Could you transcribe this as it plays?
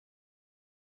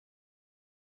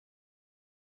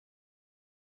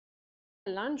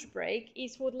lunch break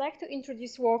is would like to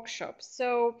introduce workshops.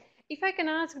 So if I can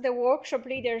ask the workshop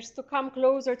leaders to come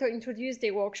closer to introduce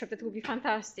the workshop, that would be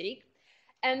fantastic.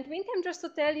 And meantime, just to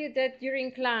tell you that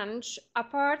during lunch,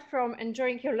 apart from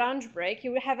enjoying your lunch break,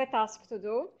 you will have a task to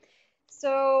do.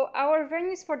 So our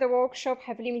venues for the workshop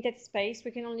have limited space.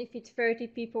 We can only fit 30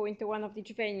 people into one of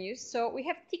each venues. So we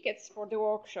have tickets for the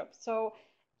workshop. So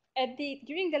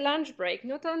during the lunch break,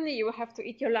 not only you have to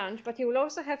eat your lunch, but you will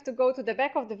also have to go to the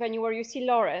back of the venue where you see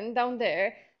Lauren down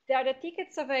there. There are the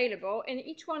tickets available, and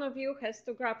each one of you has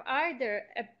to grab either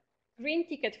a green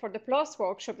ticket for the PLOS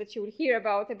workshop that you will hear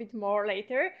about a bit more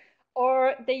later,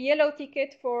 or the yellow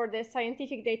ticket for the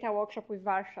scientific data workshop with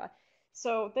Varsha.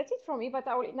 So that's it from me, but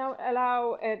I will now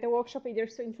allow the workshop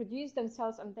leaders to introduce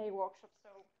themselves and their workshop. So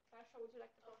Varsha, would you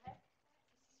like to go ahead?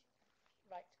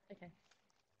 Right, okay.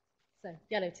 So,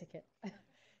 yellow ticket.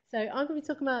 So I'm going to be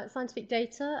talking about scientific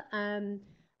data.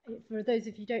 For those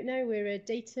of you who don't know, we're a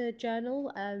data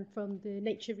journal from the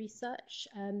Nature Research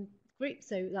group.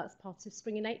 So that's part of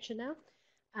Springer Nature now.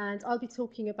 And I'll be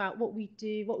talking about what we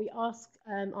do, what we ask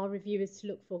our reviewers to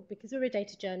look for. Because we're a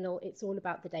data journal, it's all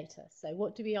about the data. So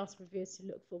what do we ask reviewers to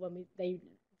look for when they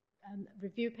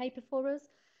review a paper for us?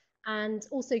 And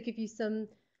also give you some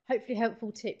hopefully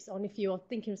helpful tips on, if you are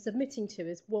thinking of submitting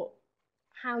to us,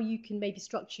 how you can maybe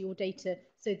structure your data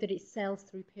so that it sails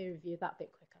through peer review that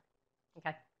bit quicker.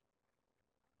 Okay.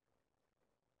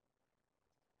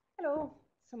 Hello,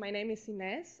 so my name is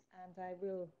Ines, and I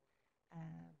will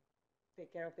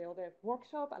take care of the other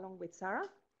workshop along with Sarah.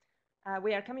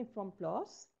 We are coming from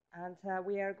PLOS, and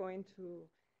we are going to,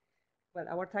 well,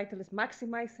 our title is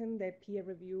Maximizing the Peer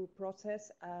Review Process.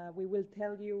 We will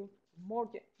tell you more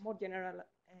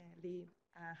generally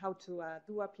how to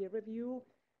do a peer review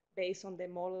based on the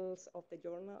models of the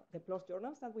PLOS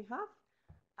journals that we have.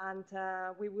 And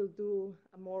we will do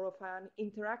more of an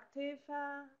interactive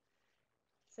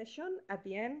session at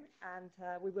the end, and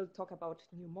we will talk about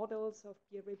new models of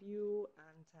peer review,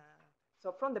 and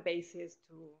so from the basis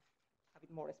to a bit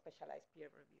more specialized peer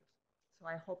reviews. So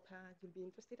I hope you'll be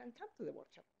interested and come to the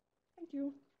workshop. Thank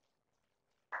you.